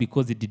know what,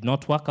 because it did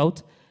not work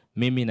out,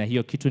 mimi na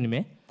hiyo kitu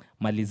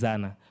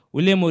nimemalizana.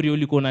 Ule mori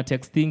ulikuwa na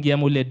textingi,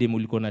 ama ule demu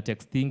ulikuwa na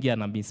textingi,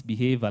 ana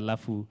misbehave,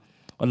 alafu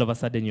all of a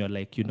sudden you're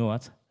like, you know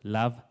what,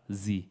 love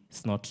Z,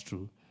 it's not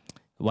true.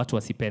 What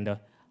was wasipenda?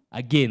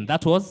 Again,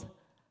 that was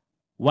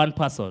one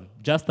person,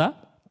 just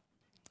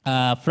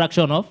a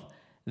fraction of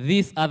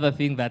this other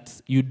thing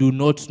that you do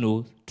not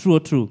know.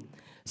 True.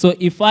 So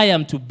if I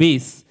am to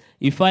base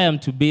the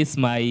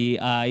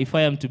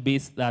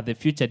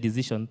future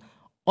decision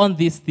on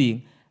this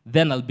thing,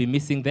 then I'll be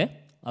missing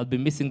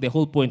the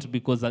whole point,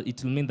 because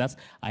it will mean that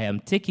I am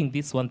taking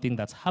this one thing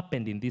that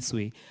happened in this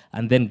way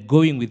and then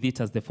going with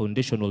it as the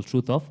foundational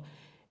truth of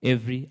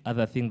every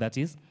other thing that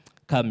is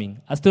coming.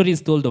 A story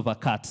is told of a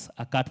cat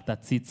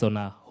that sits on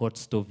a hot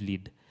stove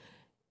lid.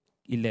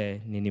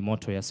 Ile nini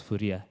moto ya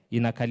sufuria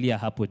inakalia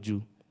hapo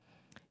juu.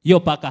 Hiyo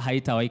paka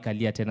haitawahi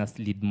kalia tena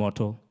lid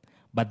moto.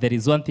 But there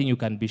is one thing you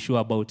can be sure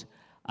about.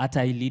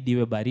 Hata lid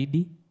iwe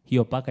baridi,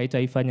 hiyo paka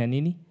haitaifanya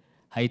nini?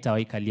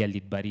 haitawahi kalia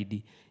lead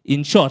baridi.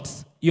 In short,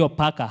 hiyo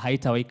paka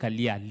haitawahi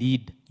kalia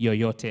lead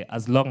yoyote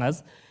as long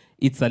as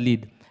it's a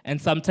lead. And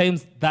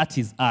sometimes that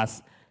is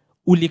us.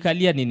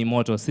 Ulikalia nini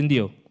moto, si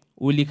ndio?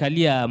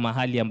 Ulikalia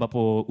mahali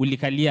ambapo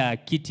ulikalia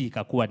kiti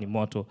ikakuwa ni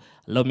moto.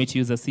 Allow me to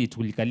use a seat.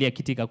 Ulikalia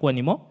kiti ikakuwa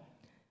ni mo.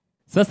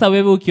 Sasa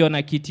wewe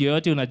ukiona kiti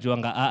yoyote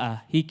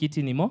unajuanga hii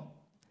kiti ni mo,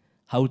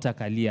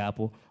 hautakalia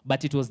hapo.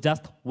 But it was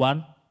just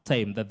one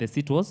time that the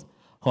seat was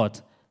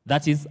hot.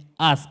 That is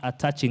us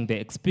attaching the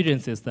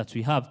experiences that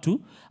we have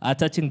to,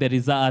 attaching the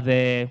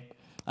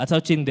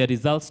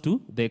results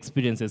to the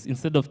experiences.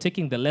 Instead of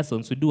taking the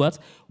lessons, we do what?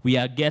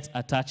 We get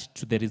attached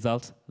to the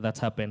result that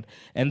happened.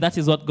 And that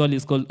is what God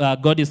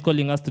is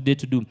calling us today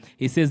to do.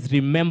 He says,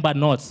 remember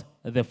not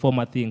the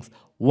former things.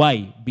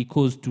 Why?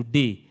 Because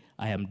today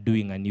I am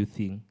doing a new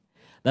thing.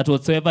 That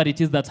whatsoever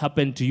it is that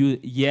happened to you,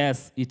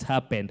 yes, it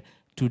happened.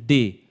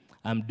 Today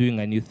I'm doing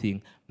a new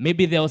thing.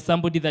 Maybe there was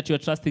somebody that you're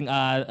trusting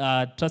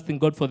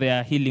God for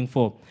their healing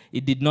for.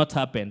 It did not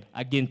happen.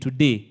 Again,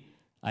 today,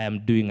 I am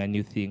doing a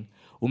new thing.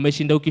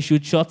 Umeshinda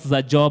ukishoot shots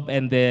za job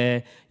and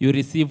you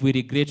receive, we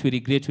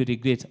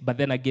regret. But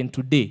then again,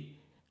 today,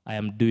 I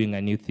am doing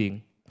a new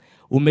thing.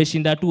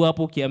 Umeshinda tu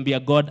hapo ukiambia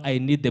God, I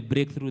need the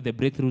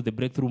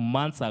breakthrough.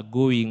 Months are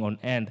going on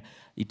end.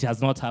 It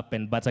has not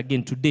happened. But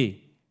again,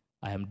 today,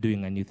 I am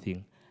doing a new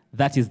thing.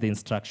 That is the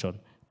instruction.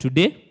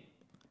 Today,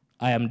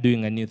 I am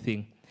doing a new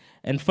thing.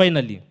 And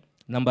finally,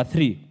 number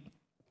 3,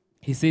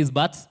 he says,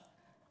 but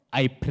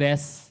I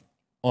press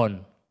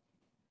on.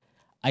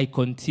 I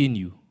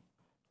continue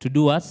to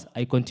do what?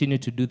 I continue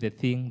to do the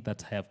thing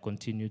that I have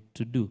continued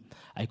to do.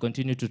 I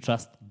continue to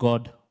trust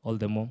God all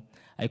the more.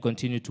 I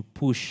continue to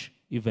push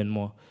even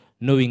more,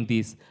 knowing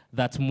this,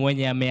 that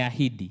mwenye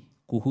ameahidi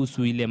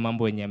kuhusu ile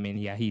mambo yenye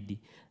ameahidi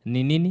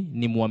ni nini?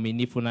 Ni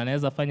mwaminifu na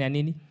anaweza fanya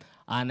nini?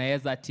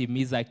 Anaweza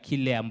timiza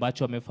kile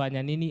ambacho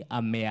amefanya nini?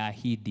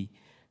 Ameahidi.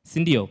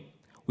 Sindio?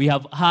 We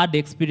have had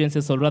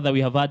experiences, or rather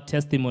we have had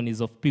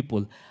testimonies of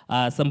people.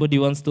 Somebody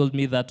once told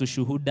me that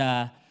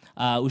ushuhuda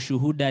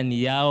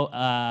ni yao,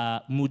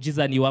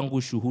 muujiza ni wangu,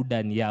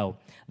 ushuhuda ni yao.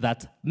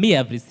 That me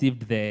have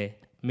received the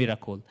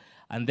miracle.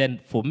 And then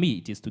for me,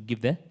 it is to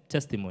give the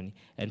testimony.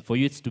 And for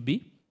you, it's to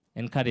be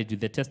encouraged with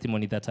the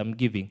testimony that I'm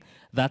giving.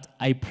 That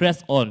I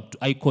press on,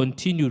 I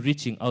continue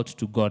reaching out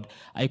to God.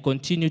 I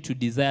continue to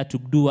desire to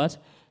do what?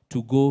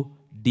 To go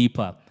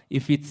deeper.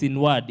 If it's in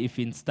word, if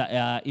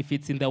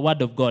it's in the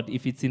word of God,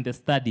 if it's in the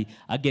study,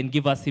 again,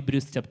 give us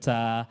Hebrews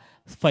chapter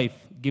 5.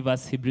 Give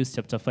us Hebrews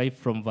chapter 5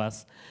 from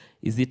verse,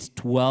 is it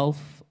 12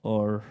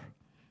 or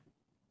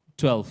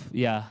 12?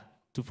 Yeah,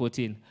 to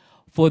 14.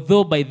 For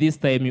though by this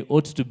time you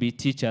ought to be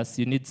teachers,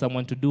 you need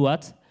someone to do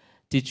what?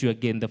 Teach you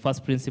again the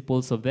first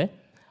principles of the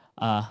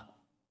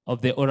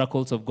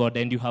oracles of God,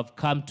 and you have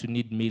come to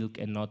need milk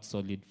and not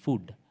solid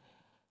food.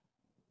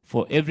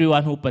 For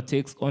everyone who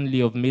partakes only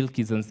of milk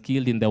is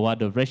unskilled in the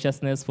word of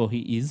righteousness, for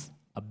he is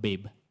a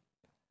babe.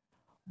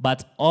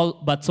 But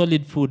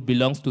solid food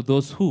belongs to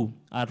those who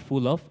are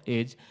full of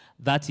age,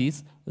 that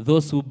is,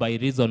 those who by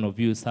reason of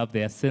use have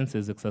their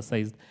senses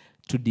exercised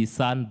to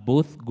discern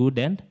both good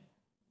and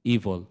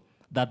evil.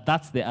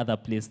 That's the other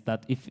place,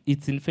 that if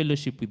it's in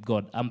fellowship with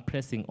God, I'm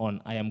pressing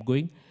on, I am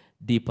going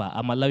deeper.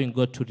 I'm allowing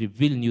God to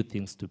reveal new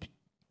things to me.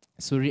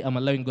 I'm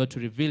allowing God to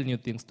reveal new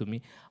things to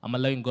me. I'm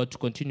allowing God to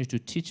continue to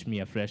teach me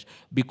afresh.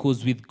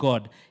 Because with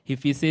God,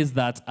 if he says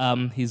that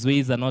his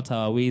ways are not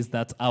our ways,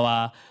 that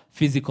our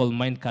physical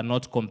mind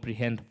cannot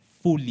comprehend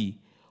fully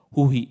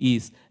who he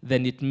is,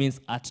 then it means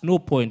at no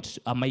point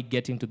am I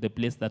getting to the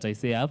place that I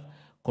say I've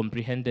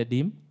comprehended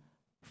him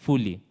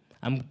fully.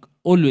 I'm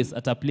always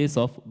at a place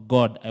of,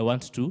 God, I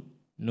want to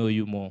know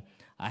you more.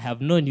 I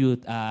have known you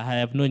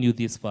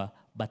this far,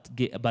 but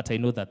I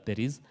know that there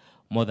is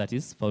more that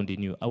is found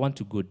in you. I want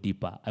to go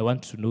deeper. I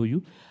want to know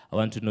you. I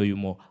want to know you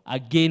more.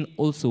 Again,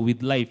 also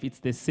with life, it's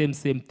the same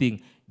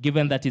thing.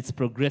 Given that it's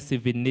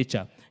progressive in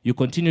nature, you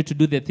continue to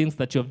do the things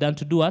that you have done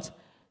to do what?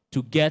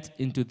 To get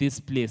into this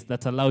place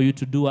that allow you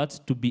to do what?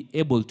 To be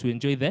able to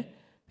enjoy the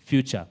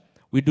future.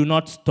 We do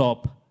not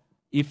stop.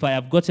 If I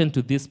have gotten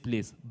to this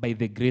place by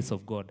the grace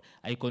of God,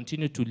 I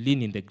continue to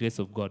lean in the grace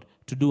of God.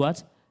 To do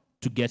what?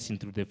 To get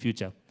into the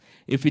future.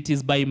 If it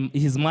is by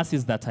his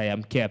mercies that I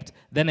am kept,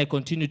 then I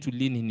continue to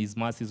lean in his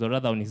mercies, or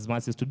rather on his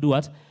mercies, to do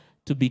what?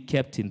 To be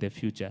kept in the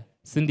future.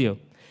 Sindio?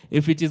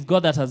 If it is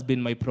God that has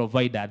been my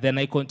provider, then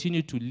I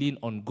continue to lean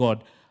on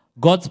God.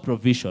 God's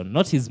provision,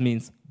 not his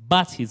means,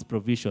 but his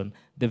provision.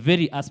 The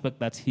very aspect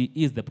that he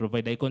is the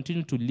provider. I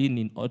continue to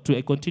lean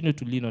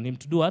on him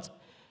to do what?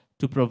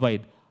 To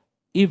provide.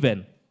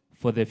 Even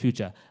for the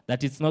future.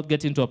 That it's not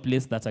getting to a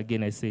place that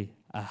again I say,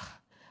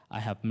 I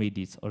have made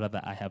it, or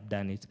rather I have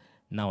done it.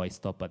 Now I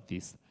stop at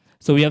this.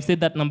 So we have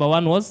said that number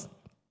 1 was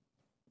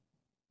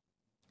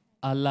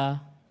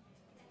Allah.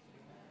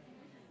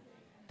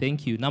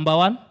 Thank you. Number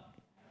 1?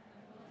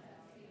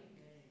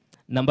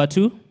 Number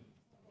 2?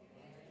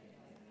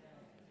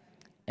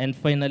 And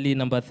finally,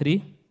 number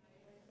 3?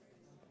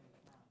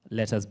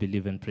 Let us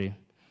believe and pray.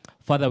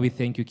 Father, we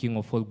thank you, King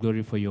of all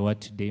glory, for your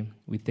word today.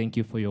 We thank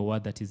you for your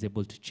word that is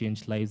able to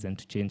change lives and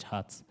to change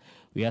hearts.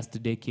 We ask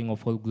today, King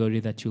of all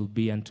glory, that you'll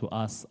be unto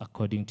us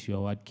according to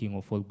your word, King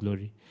of all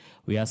glory.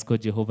 We ask, O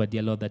Jehovah,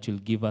 dear Lord, that you'll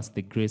give us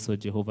the grace, O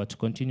Jehovah, to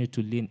continue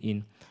to lean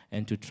in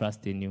and to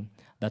trust in you,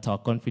 that our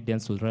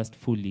confidence will rest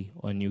fully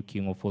on you,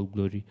 King of all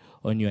glory,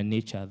 on your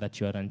nature, that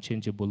you are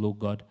unchangeable, O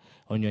God,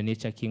 on your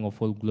nature, King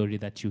of all glory,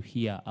 that you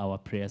hear our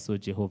prayers, O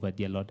Jehovah,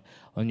 dear Lord,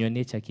 on your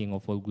nature, King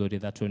of all glory,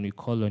 that when we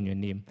call on your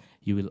name,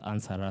 you will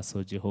answer us,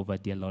 O Jehovah,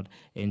 dear Lord,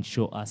 and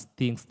show us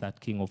things that,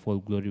 King of all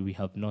glory, we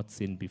have not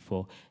seen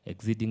before,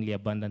 exceedingly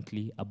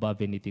abundantly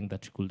above anything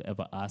that we could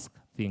ever ask,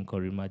 think,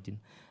 or imagine.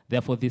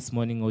 Therefore, this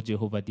morning, O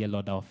Jehovah, dear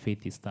Lord, our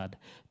faith is stirred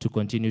to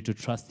continue to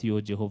trust you,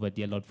 O Jehovah,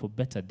 dear Lord, for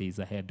better days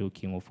ahead, O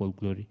King of all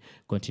glory.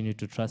 Continue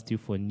to trust you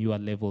for newer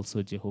levels,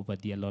 O Jehovah,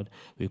 dear Lord.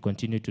 We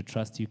continue to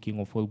trust you, King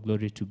of all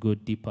glory, to go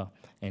deeper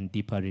and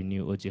deeper in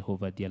you, O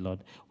Jehovah, dear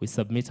Lord. We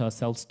submit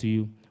ourselves to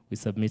you. We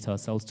submit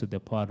ourselves to the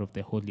power of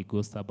the Holy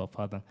Ghost, Abba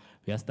Father.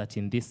 We ask that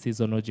in this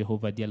season, O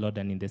Jehovah, dear Lord,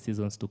 and in the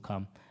seasons to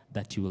come,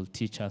 that you will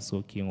teach us,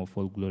 O King of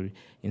all glory.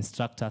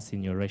 Instruct us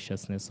in your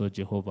righteousness, O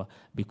Jehovah,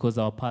 because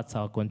our paths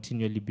are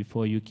continually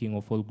before you, King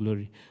of all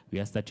glory. We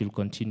ask that you'll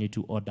continue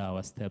to order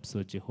our steps,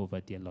 O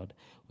Jehovah, dear Lord.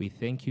 We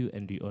thank you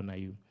and we honor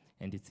you.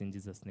 And it's in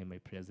Jesus' name I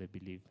pray as I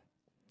believe.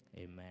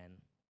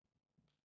 Amen.